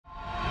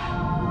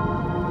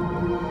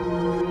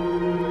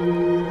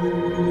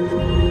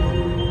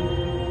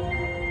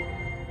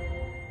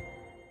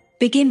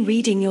Begin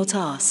reading your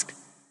task.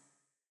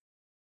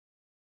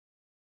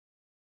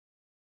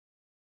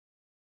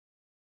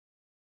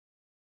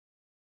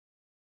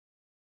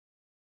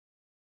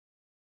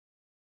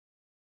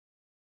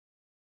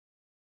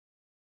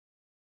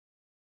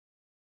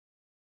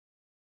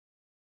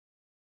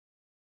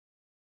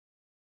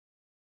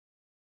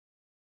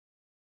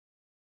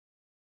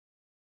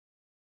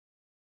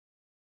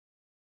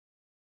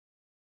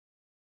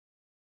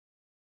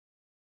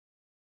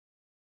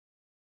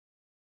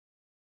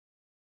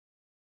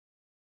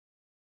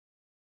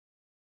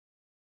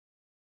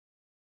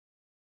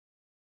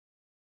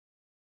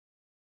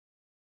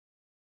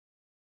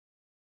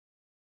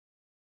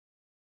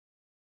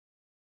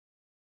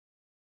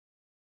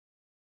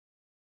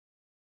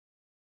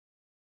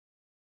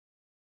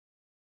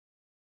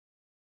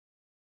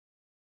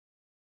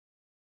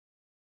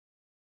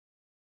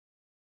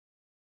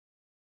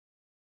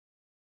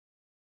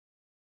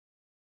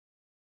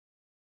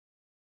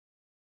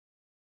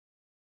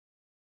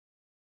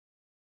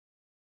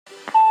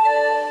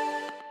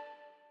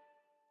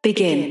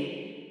 Begin.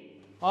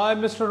 Hi,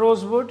 Mr.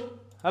 Rosewood.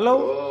 Hello?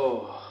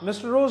 Oh.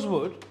 Mr.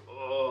 Rosewood?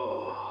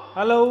 Oh.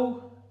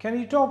 Hello? Can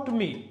you talk to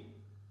me?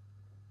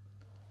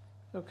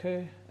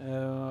 Okay,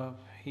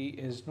 he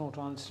is not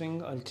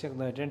answering. I'll check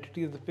the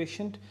identity of the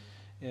patient.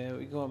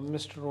 We got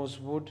Mr.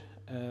 Rosewood,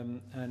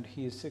 and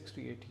he is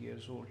 68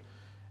 years old.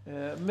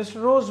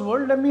 Mr.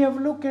 Rosewood, let me have a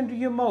look into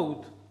your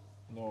mouth.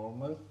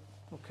 Normal.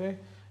 Okay,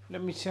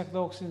 let me check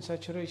the oxygen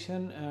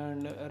saturation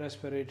and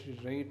respiratory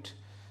rate.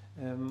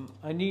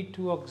 I need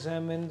to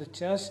examine the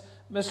chest.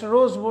 Mr.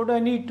 Rosewood, I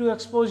need to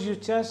expose your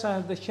chest. I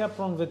have the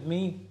chaperone with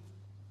me.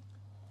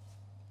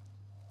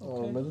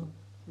 Okay. Normal.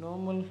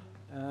 Normal.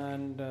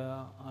 And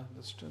I have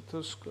the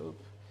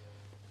stethoscope.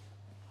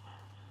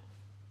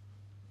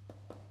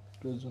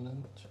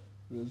 Resonant.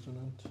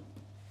 Resonant.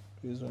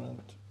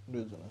 Resonant.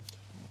 Resonant.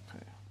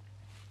 Okay.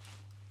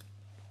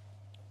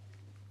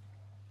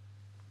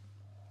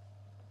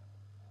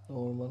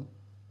 Normal.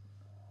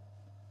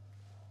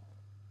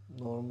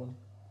 Normal.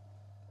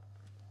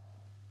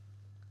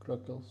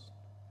 Crackles.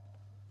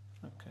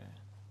 Okay.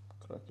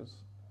 Crackles.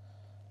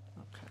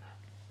 Okay.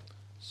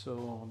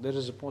 So there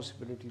is a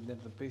possibility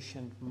that the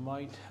patient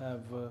might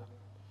have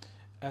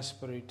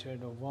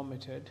aspirated or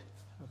vomited.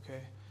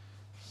 Okay.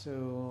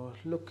 So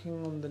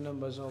looking on the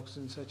numbers,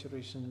 oxygen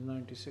saturation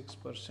is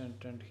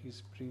 96% and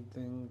he's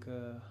breathing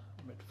a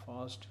bit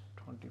fast,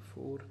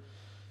 24.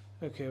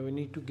 Okay, we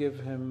need to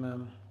give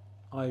him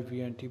IV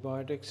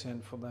antibiotics,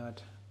 and for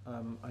that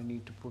I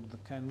need to put the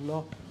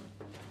cannula.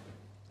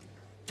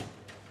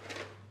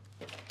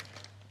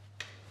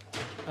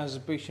 As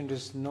the patient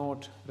is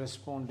not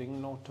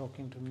responding, not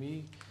talking to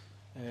me,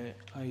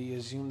 I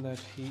assume that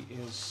he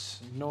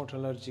is not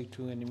allergic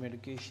to any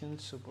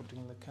medications, so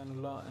putting the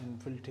cannula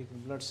and will take the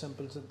blood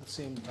samples at the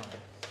same time.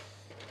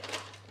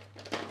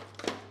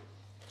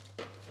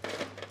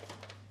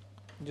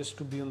 Just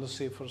to be on the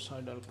safer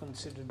side, I'll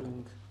consider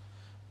doing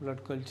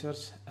blood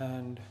cultures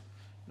and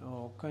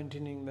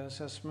continuing the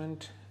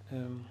assessment.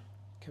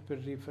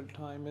 Capillary refill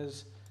time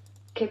is?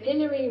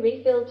 Capillary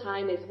refill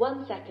time is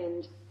 1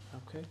 second.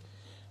 Okay.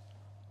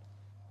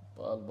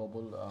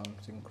 Palpable and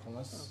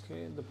synchronous.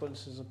 Okay, the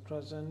pulses are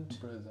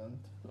present. Present.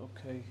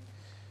 Okay.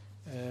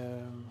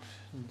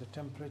 The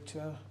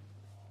temperature?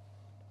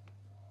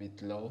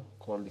 Bit low.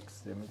 Cold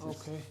extremities.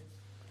 Okay.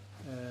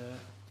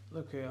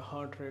 Okay,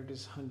 heart rate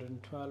is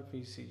 112.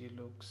 ECG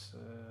looks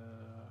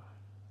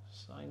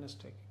sinus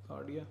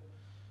tachycardia.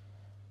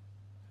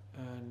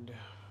 And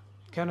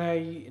can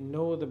I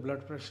know the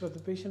blood pressure of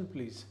the patient,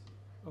 please?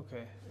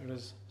 Okay, it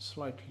is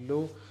slightly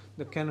low.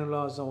 The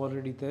cannulas are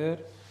already there.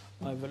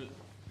 I will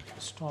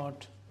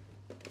start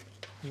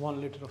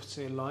 1 liter of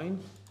saline,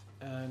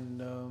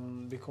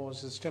 and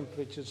because his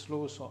temperature is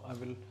low, so I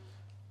will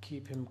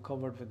keep him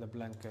covered with a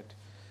blanket.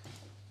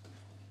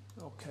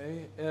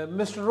 Okay,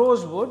 Mr.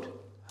 Rosewood,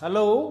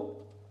 hello?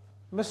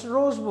 Mr.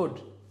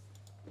 Rosewood?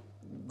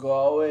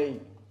 Go away.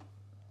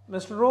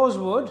 Mr.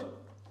 Rosewood?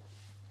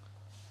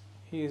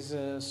 He is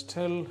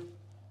still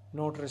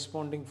not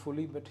responding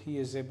fully, but he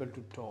is able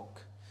to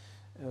talk.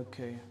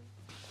 Okay,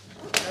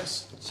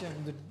 let's check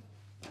the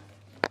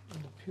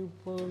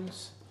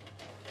pupils.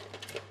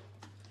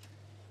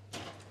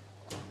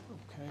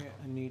 Okay,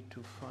 I need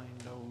to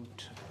find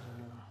out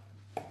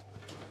the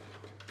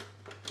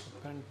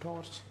pen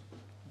torch.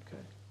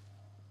 Okay.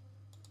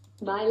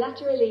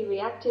 Bilaterally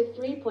reactive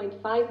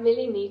 3.5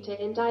 millimeter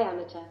in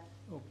diameter.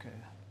 Okay.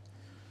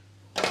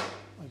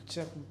 I'll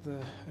check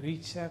the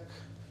recheck.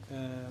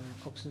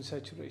 Oxygen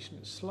saturation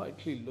is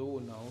slightly low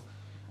now.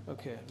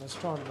 Okay, let's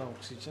start the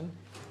oxygen.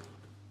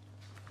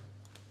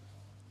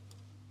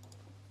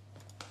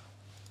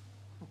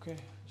 Okay,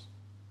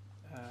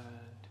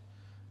 and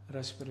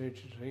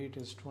respiratory rate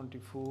is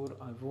 24.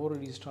 I've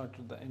already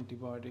started the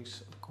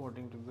antibiotics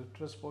according to the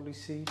trust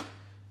policy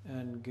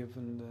and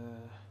given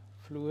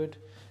the fluid.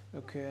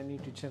 Okay, I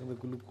need to check the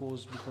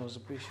glucose because the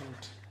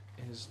patient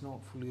is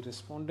not fully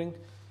responding.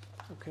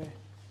 Okay,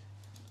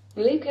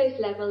 Glucose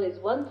level is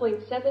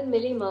 1.7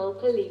 millimole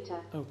per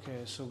liter.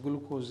 Okay, so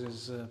glucose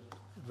is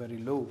very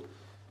low.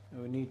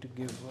 We need to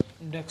give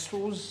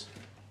dextrose.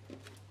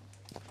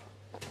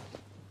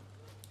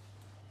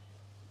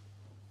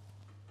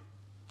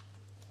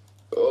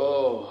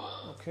 Oh.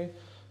 Okay,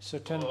 so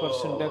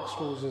 10%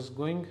 dextrose is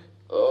going.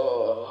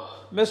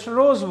 Oh. Mr.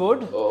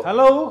 Rosewood,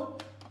 hello?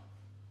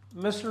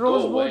 Mr.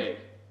 Rosewood?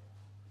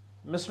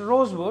 Mr.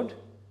 Rosewood?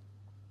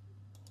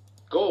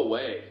 Go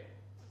away.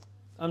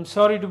 I'm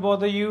sorry to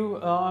bother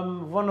you.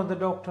 I'm one of the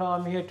doctor.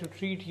 I'm here to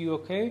treat you,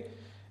 okay?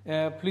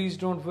 Please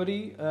don't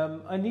worry.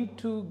 I need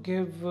to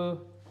give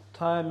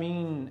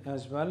thiamine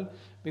as well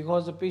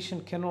because the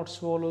patient cannot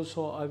swallow,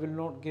 so I will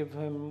not give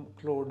him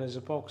chloride as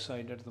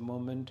epoxide at the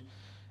moment.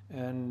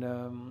 And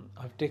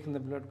I've taken the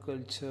blood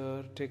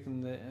culture,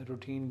 taken the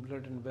routine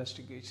blood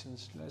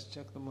investigations. Let's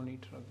check the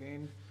monitor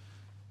again.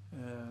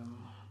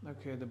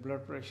 Okay, the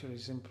blood pressure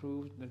is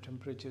improved, the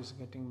temperature is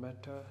getting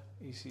better,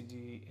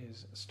 ECG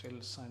is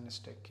still sinus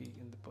tachy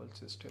and the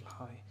pulse is still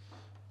high.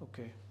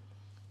 Okay,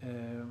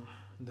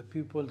 the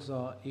pupils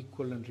are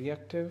equal and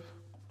reactive.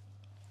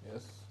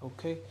 Yes.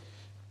 Okay,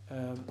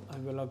 I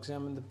will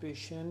examine the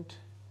patient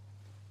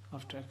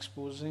after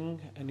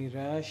exposing. Any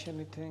rash,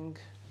 anything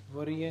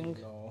worrying?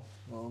 No.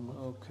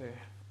 Normal. Okay,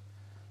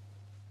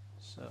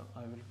 so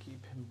I will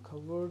keep him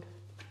covered.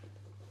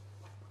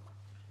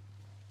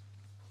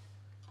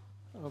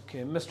 Okay,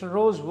 Mr.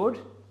 Rosewood,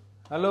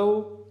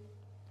 hello,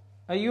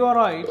 are you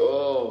alright?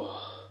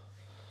 Oh.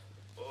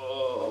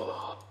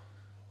 Oh.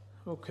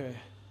 Okay,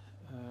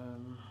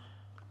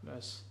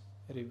 let's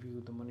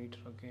review the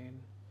monitor again.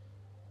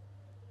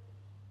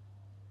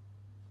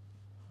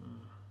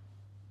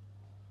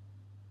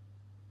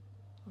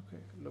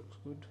 Okay, looks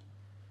good.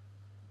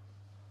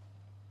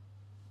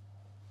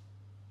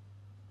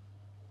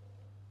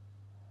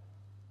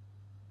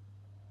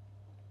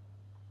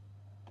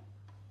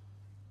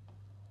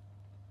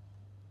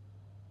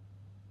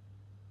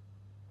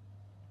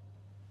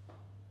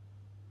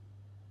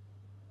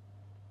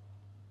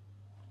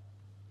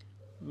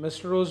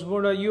 Mr.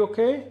 Rosewood, are you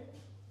okay?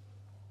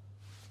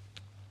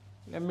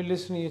 Let me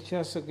listen to your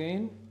chest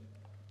again.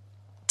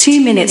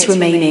 2 minutes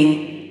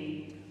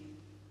remaining.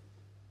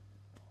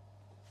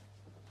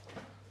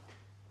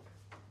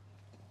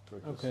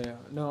 Okay,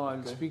 now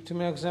I'll speak to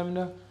my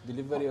examiner.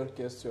 Deliver your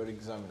case to your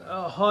examiner.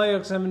 Hi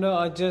examiner,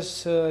 I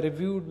just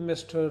reviewed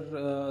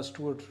Mr.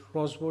 Stuart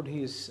Rosewood.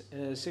 He is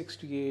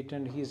 68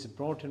 and he is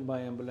brought in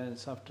by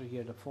ambulance after he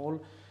had a fall.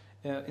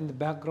 In the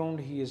background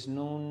he is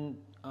known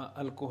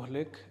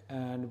alcoholic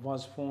and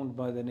was found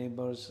by the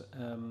neighbors,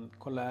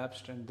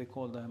 collapsed, and they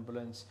called the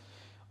ambulance.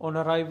 On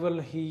arrival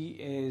he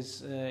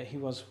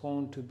was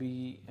found to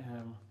be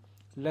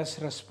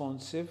less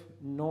responsive,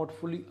 not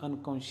fully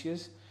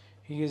unconscious.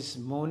 He is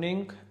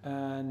moaning,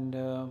 and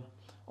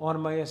on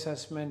my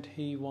assessment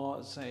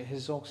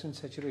his oxygen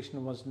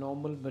saturation was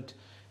normal, but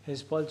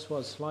his pulse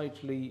was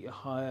slightly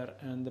higher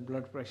and the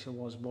blood pressure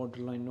was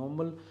borderline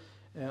normal.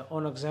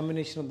 On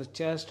examination of the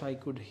chest, I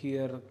could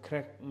hear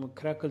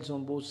crackles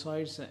on both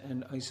sides,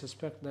 and I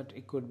suspect that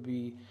it could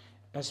be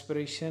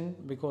aspiration.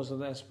 Because of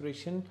the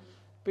aspiration,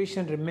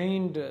 patient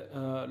remained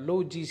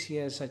low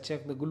GCS. I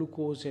checked the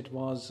glucose, it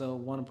was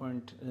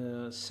 1.7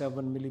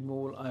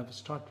 millimole. I have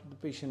started the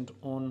patient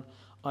on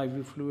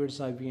IV fluids,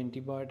 IV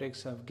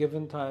antibiotics. I've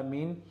given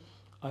thiamine.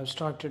 I've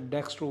started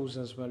dextrose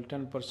as well,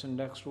 10%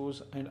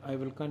 dextrose, and I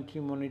will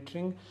continue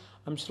monitoring.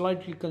 I'm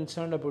slightly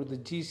concerned about the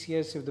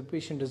GCS. If the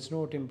patient does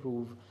not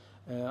improve,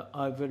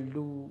 I will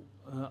do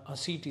a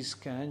CT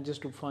scan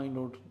just to find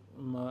out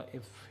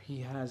if he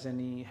has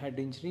any head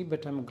injury,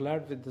 but I'm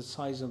glad with the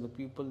size of the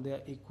pupil. They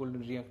are equally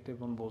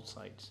reactive on both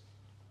sides.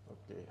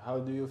 Okay, how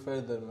do you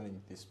further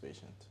manage this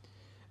patient?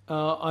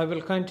 I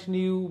will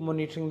continue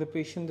monitoring the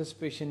patient. This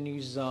patient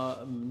needs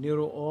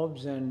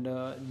neuro-obs and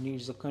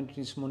needs a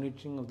continuous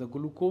monitoring of the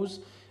glucose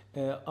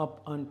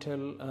up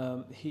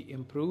until he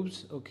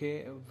improves.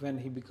 Okay, when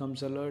he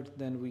becomes alert,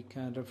 then we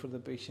can refer the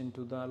patient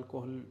to the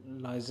alcohol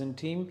liaison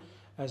team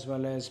as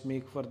well as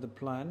make further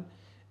plan.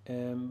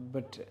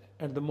 But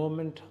at the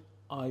moment,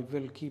 I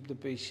will keep the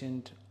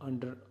patient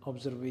under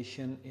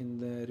observation in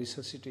the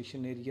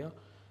resuscitation area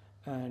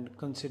and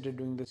consider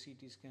doing the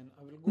CT scan.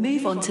 I will go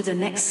Move on to the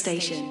next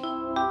station.